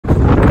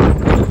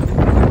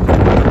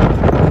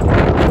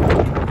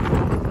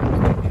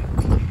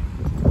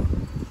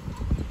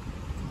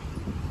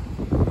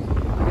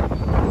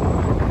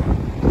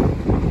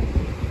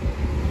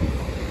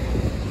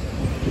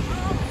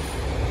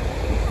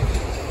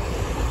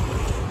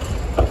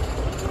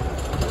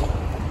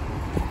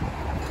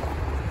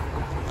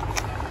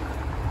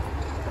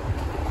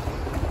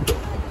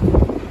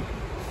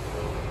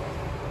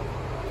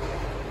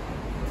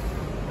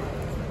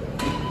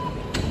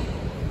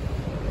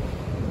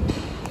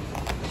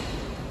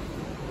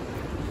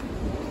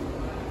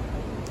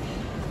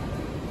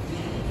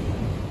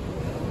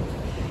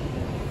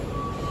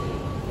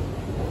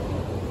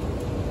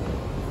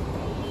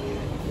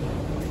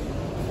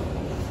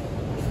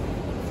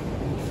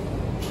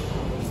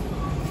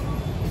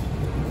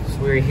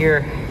we're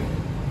here,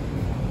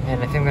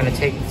 and I think I'm gonna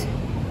take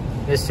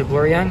this to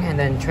Bloor-Yonge and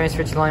then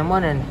transfer to line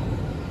 1 and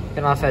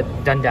get off at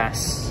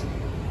Dundas.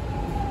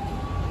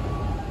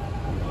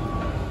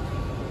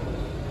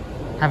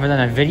 I haven't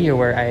done a video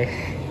where I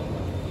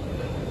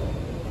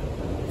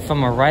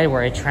film a ride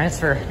where I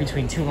transfer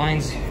between 2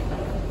 lines.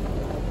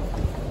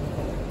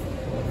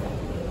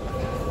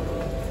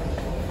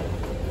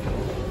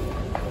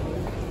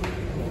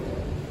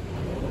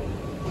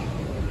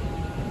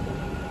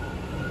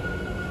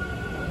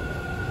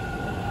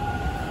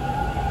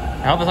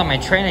 I hope it's not my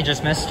train I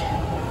just missed.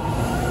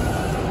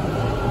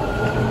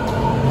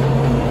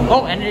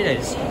 Oh, and it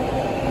is.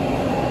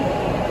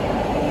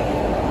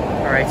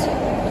 Alright,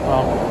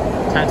 well,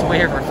 time to wait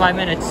here for 5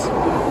 minutes.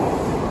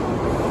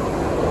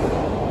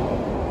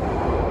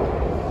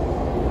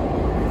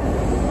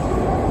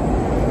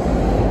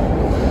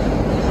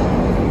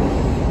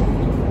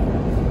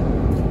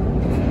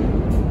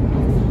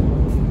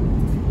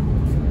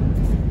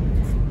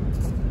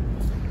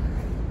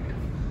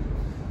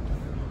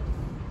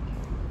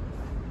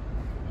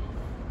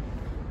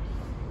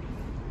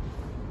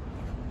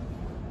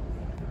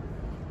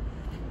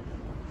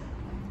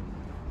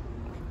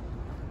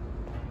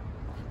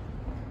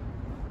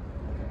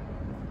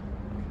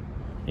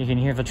 You can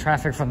hear the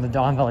traffic from the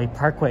Don Valley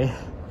Parkway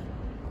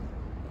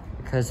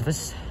because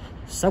this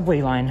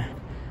subway line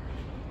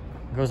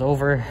goes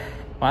over,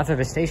 well, after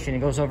the station, it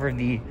goes over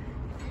the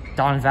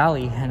Don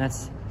Valley, and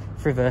that's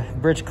for the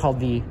bridge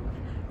called the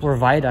Bloor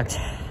Viaduct.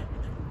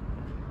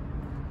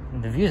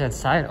 And the views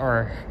outside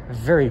are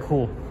very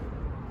cool.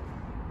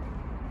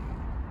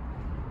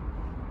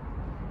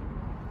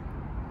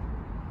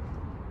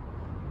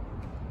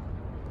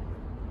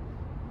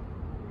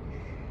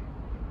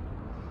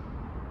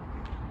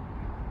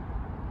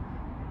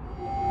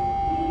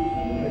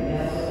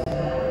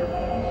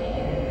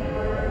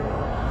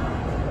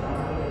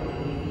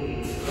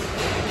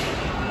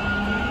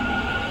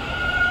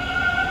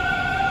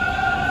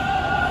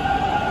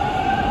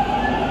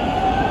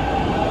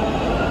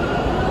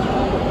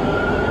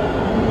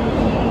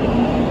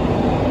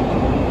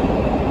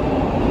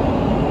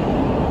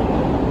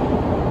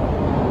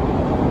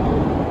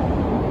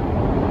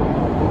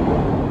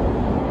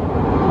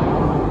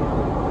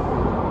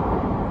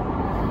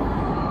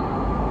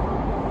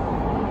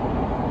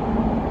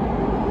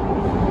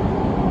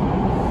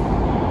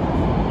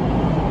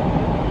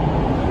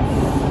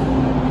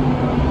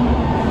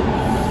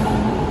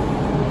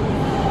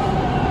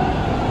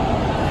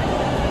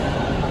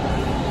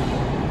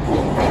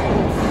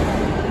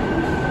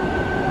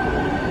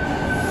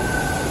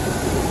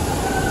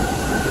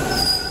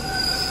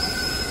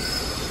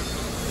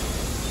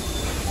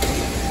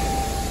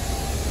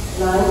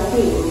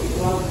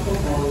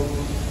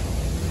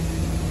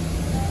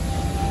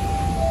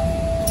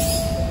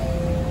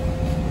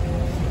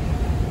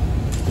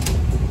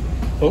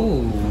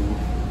 Oh,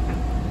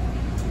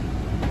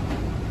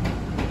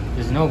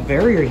 there's no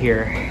barrier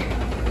here.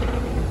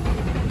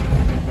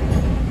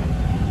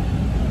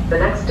 The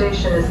next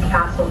station is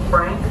Castle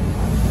Frank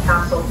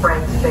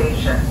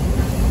Station.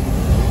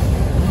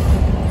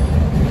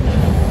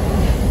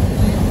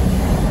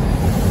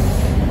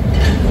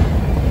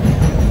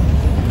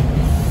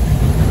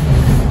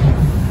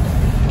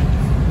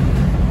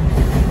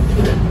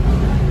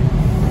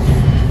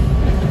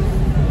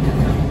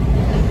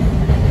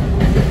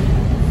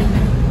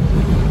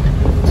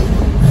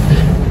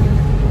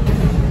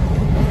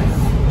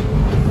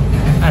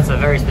 That's a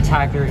very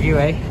spectacular view,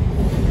 eh?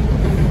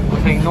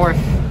 Looking north.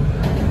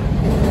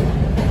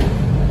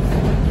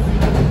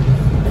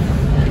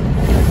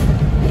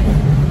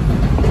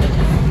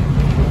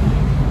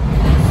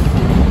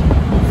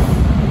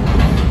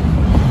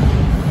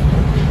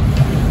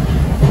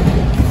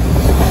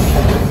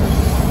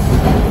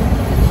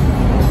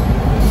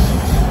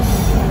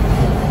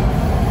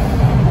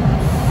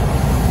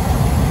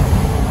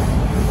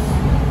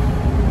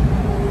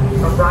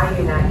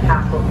 Arriving at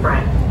Castle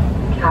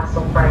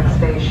Frank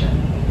Station.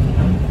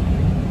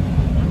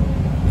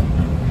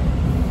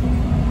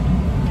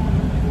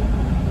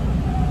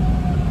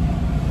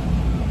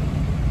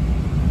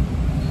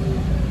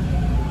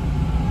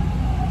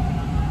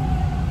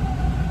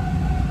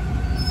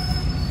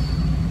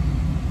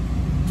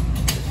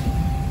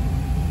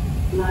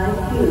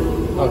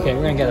 Okay,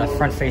 we're gonna get a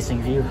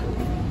front-facing view.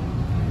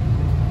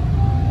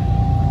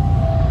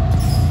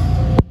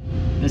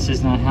 This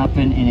has not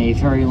happened in a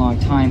very long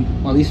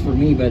time, well, at least for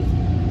me, but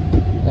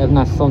I have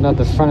not filmed out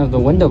the front of the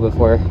window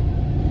before.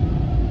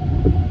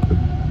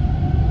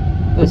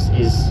 This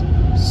is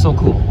so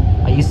cool.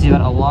 I used to do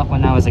that a lot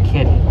when I was a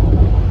kid.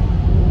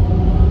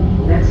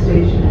 Next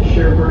station is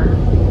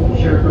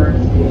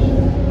Sherburne Station.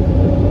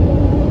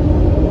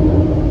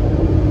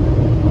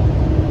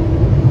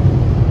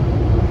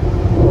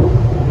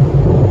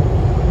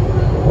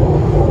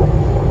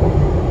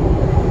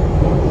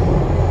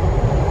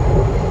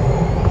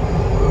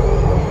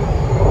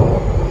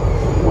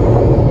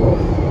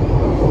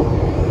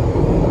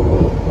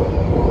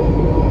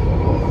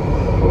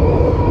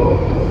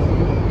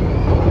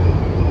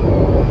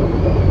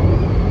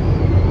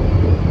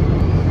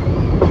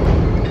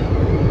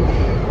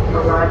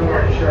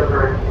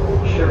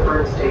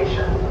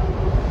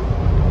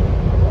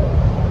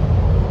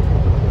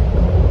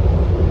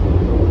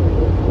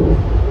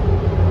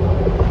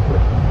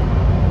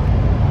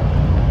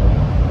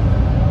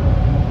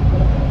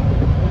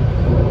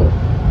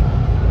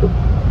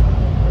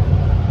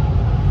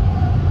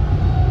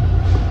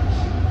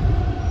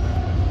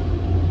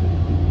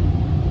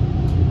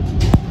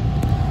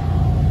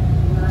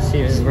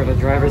 Obviously, this is where the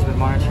drivers would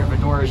monitor the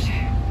doors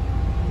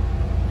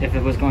if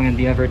it was going in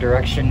the other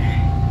direction.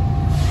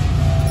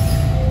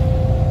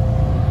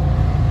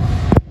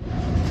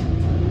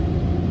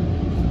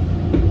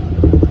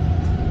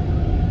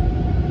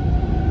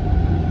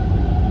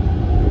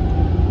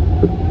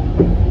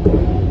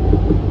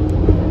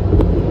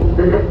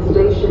 The next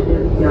station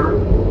is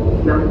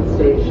Yonge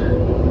Station.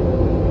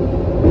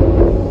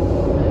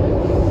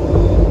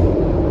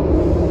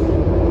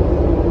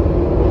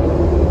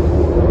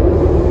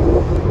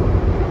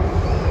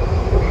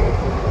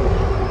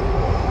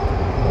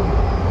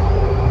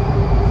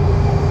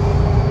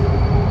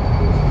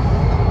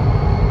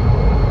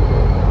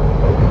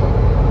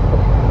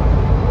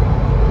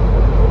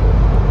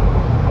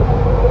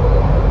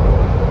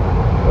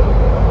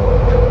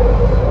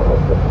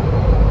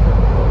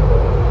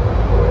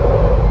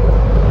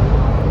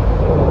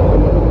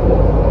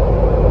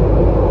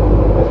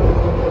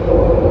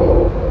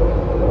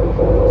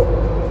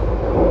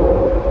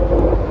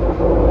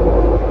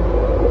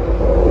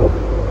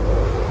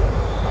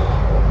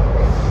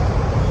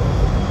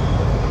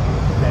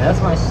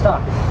 That's my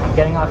stop. I'm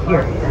getting off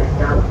here.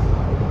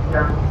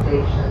 Yonge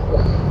Station.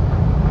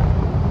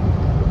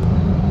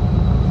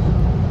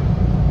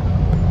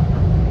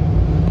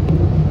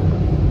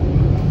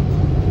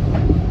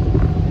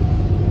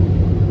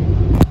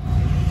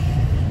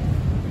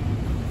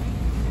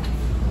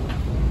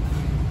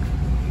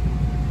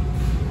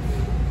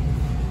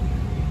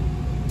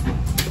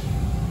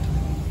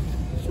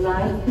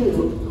 Line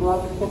 2,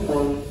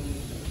 Broadview.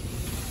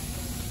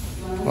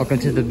 Welcome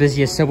to the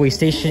busiest subway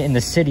station in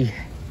the city.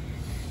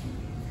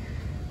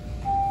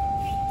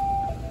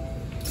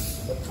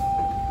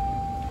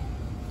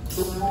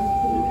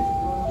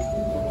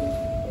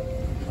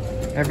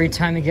 Every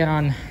time you get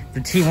on the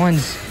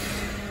T1s,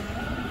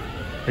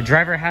 the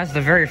driver has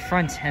the very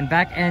front and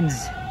back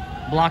ends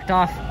blocked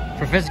off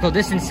for physical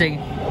distancing,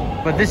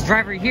 but this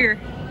driver here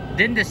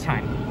didn't this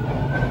time.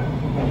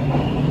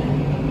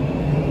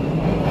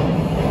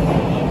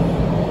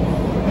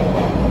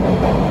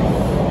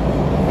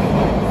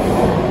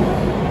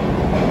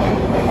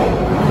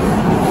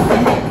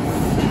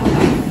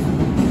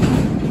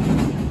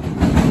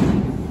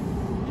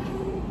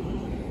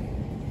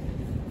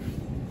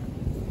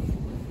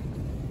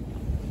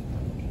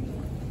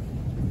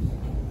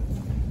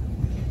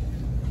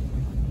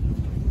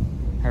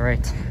 All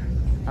right,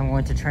 I'm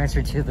going to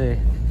transfer to the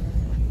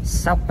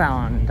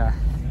southbound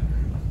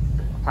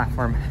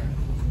platform.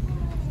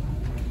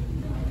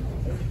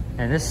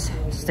 And this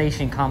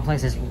station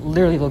complex is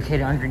literally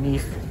located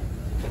underneath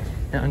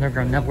the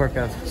underground network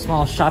of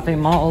small shopping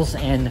malls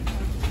and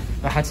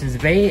the Hudson's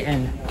Bay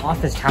and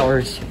office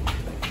towers.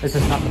 This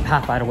is not the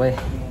path, by the way.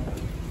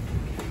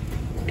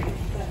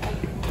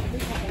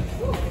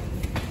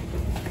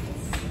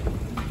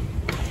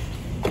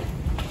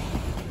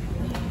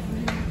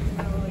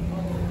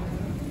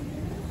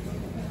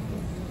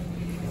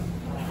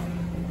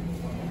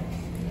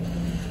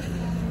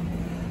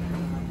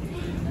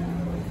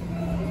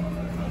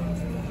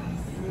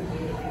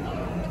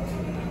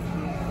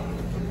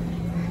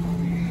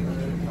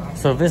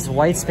 So this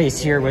white space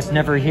here was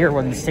never here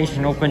when the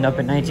station opened up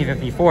in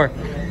 1954.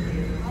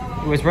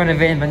 It was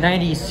renovated in the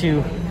 90s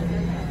to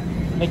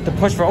make the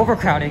push for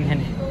overcrowding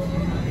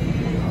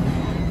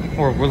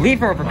or relief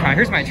for overcrowding.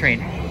 Here's my train.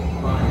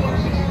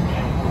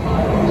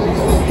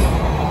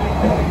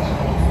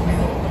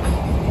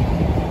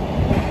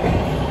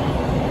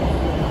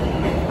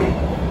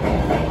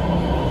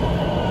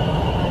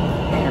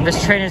 And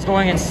this train is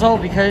going in slow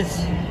because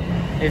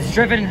it's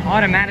driven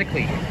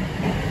automatically.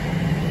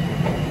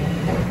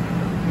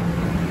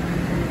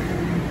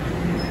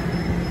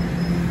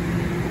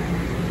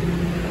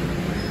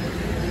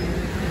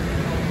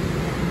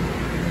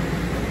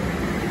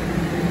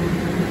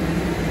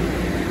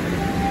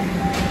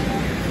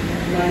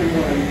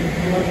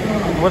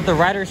 With the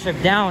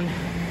ridership down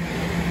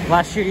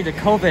last year due to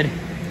COVID,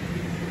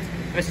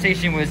 this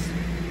station was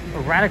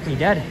radically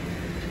dead.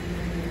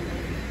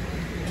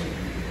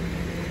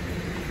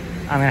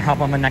 I'm gonna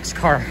hop on the next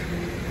car.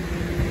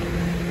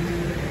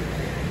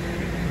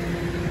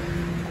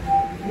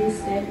 Please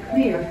stand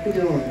clear of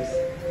the doors.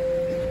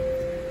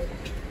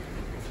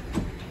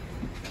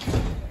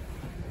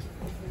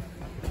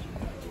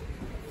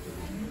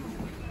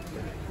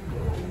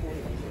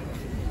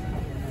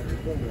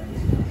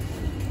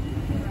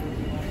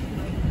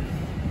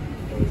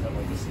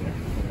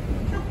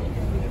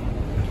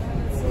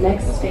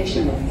 Next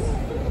station is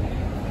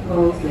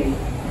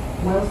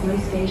Wellesley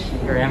Station.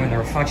 Here I am in the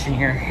reflection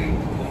here.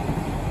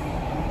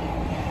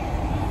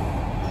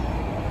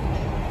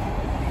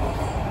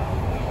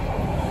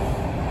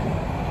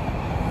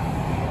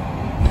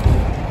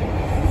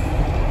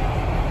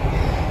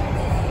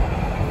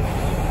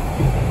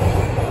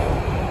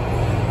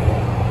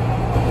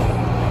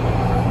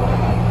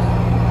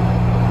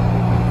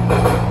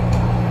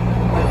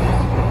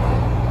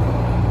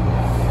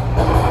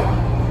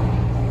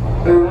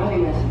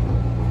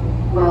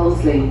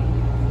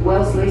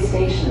 Wellesley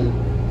Station.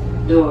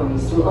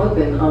 Doors will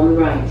open on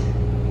the right.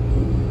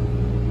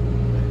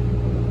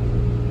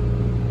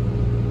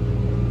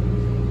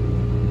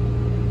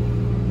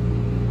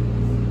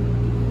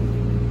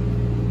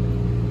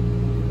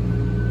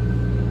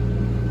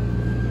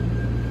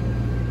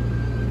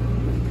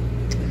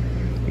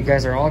 You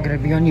guys are all gonna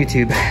be on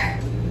YouTube.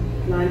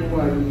 Line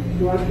 1,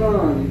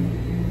 Broadview.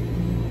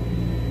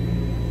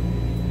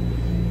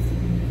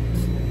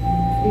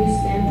 Please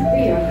stand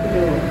clear of the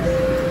doors.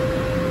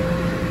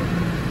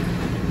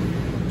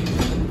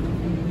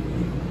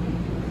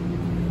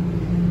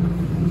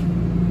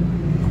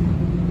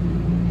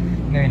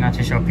 Maybe not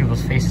to show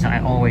people's faces, I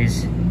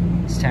always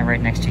stand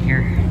right next to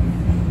here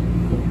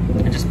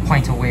and just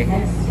point away.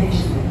 Next station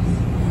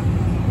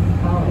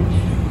is College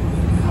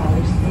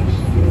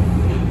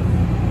Station.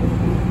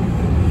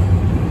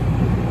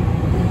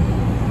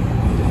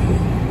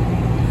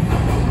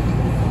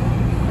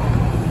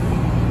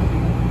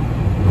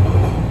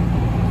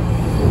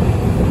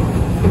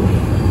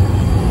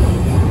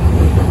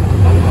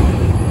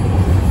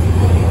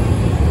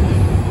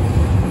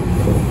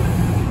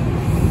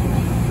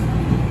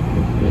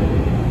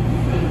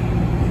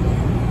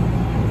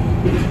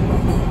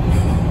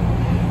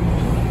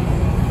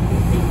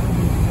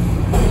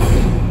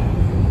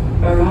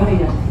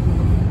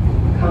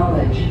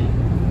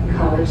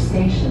 College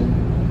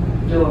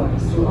Station.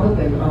 Doors will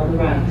open on the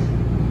right.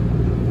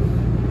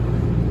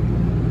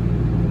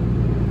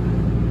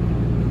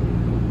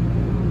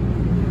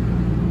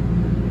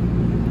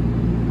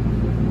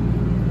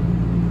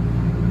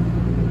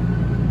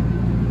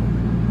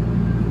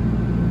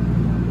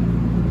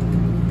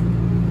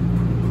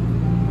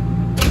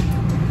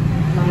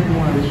 Line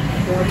 1,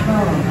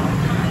 Broadview.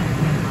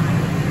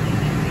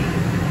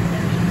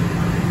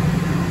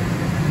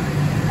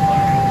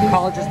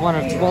 College is one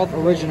of 12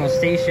 original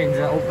stations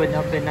that opened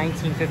up in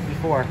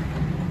 1954.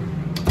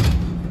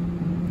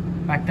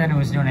 Back then it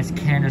was known as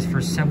Canada's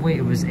first subway.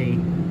 It was a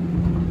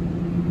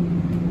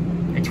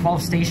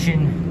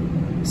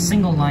 12-station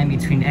single line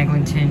between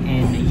Eglinton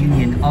and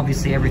Union.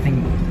 Obviously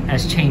everything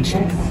has changed.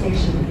 Next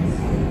station is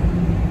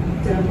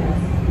Dundas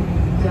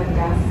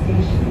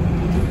Station.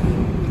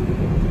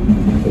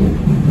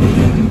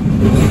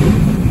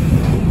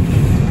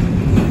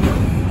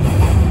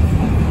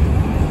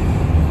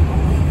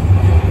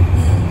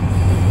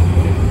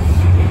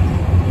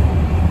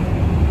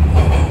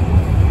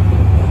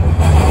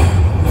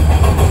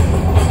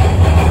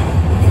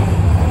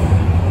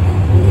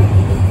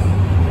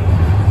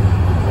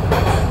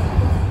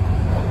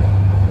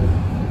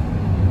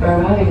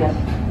 Arriving at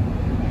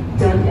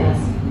Dundas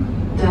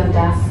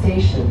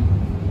Station.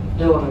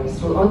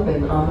 Doors will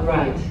open on the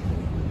right.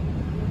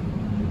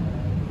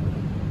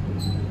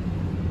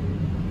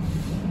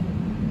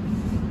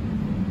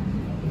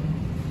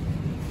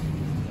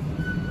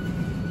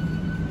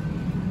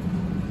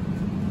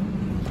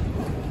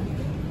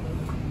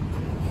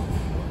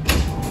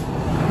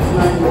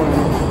 Line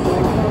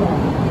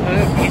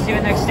 1. You see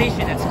the next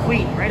station? It's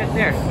Queen, right up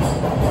there.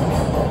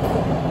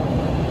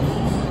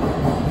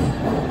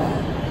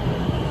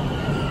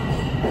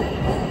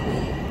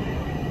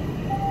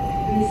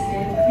 Please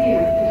stand clear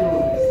of the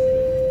doors.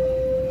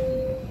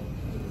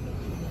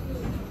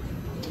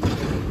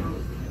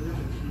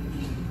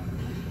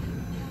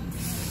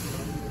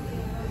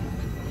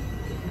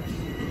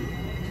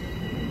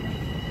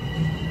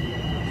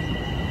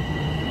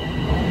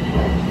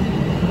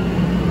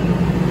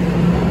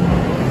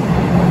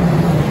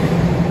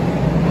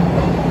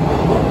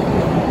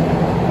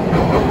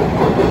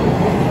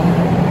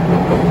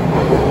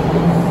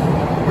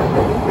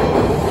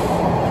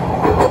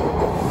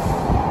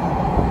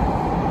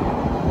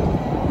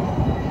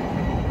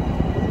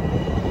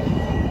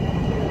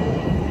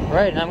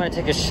 Right, and I'm gonna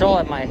take a stroll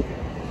at my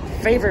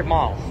favorite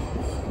mall.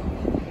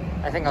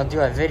 I think I'll do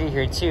a video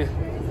here too,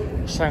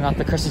 showing off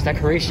the Christmas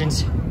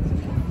decorations.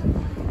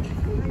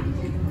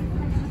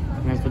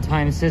 And as the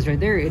time says right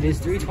there, it is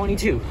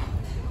 3:22.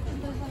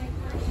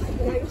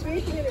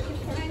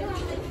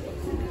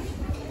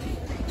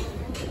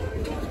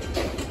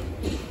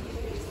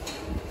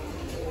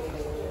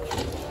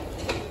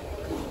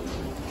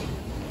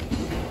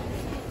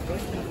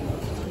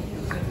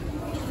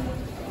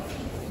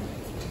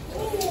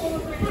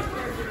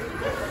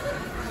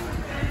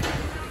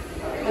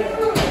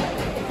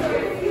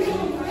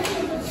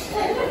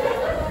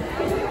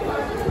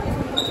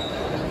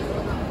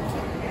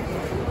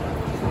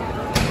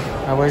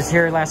 I was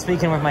here last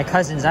weekend with my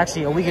cousins,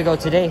 actually a week ago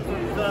today.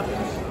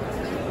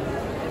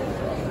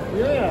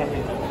 Yeah.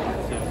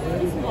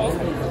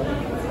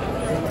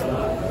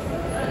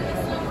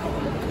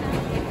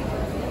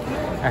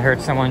 I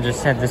heard someone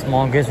just said this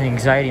mall gives me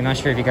anxiety. I'm not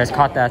sure if you guys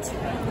caught that.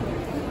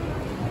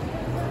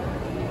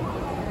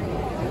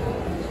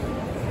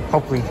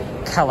 Hopefully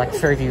Cadillac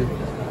Fairview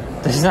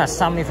does not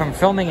stop me from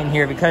filming in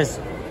here, because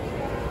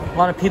a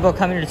lot of people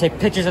come here to take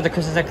pictures of the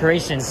Christmas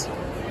decorations.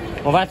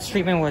 Well, that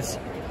treatment was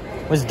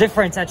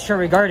different at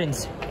Sherry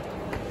Gardens.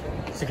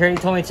 Security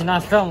told me to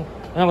not film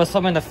when I was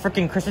filming the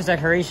freaking Christmas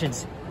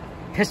decorations.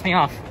 Pissed me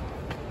off.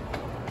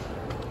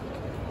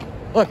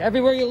 Look,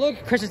 everywhere you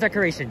look, Christmas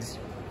decorations.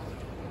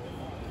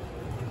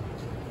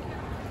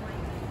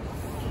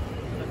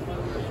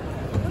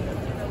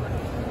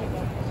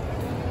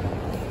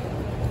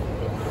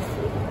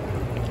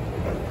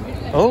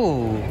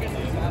 Oh,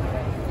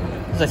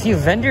 there's a few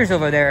vendors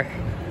over there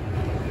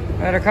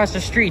right across the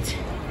street.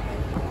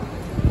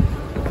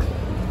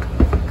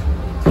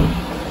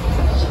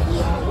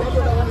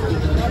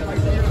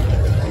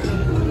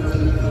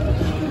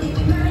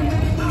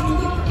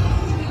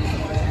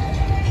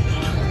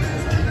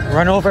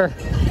 run over.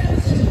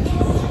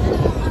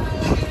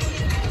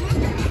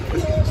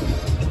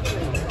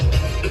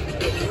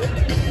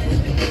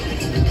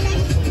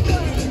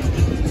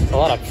 A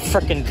lot of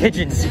frickin'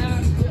 pigeons.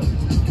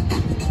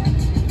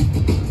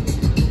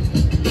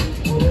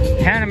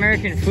 Pan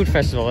American Food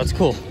Festival, that's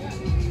cool.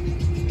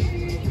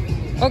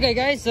 Okay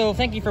guys, so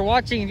thank you for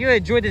watching. If you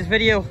enjoyed this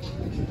video,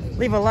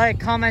 leave a like,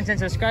 comment, and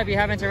subscribe if you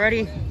haven't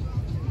already.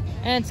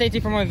 And stay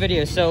tuned for more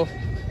videos. So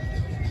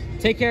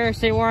take care,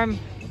 stay warm.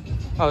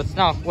 Oh, it's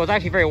not, well, it's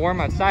actually very warm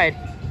outside.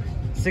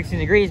 16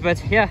 degrees,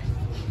 but yeah.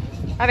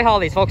 Happy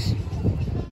holidays, folks.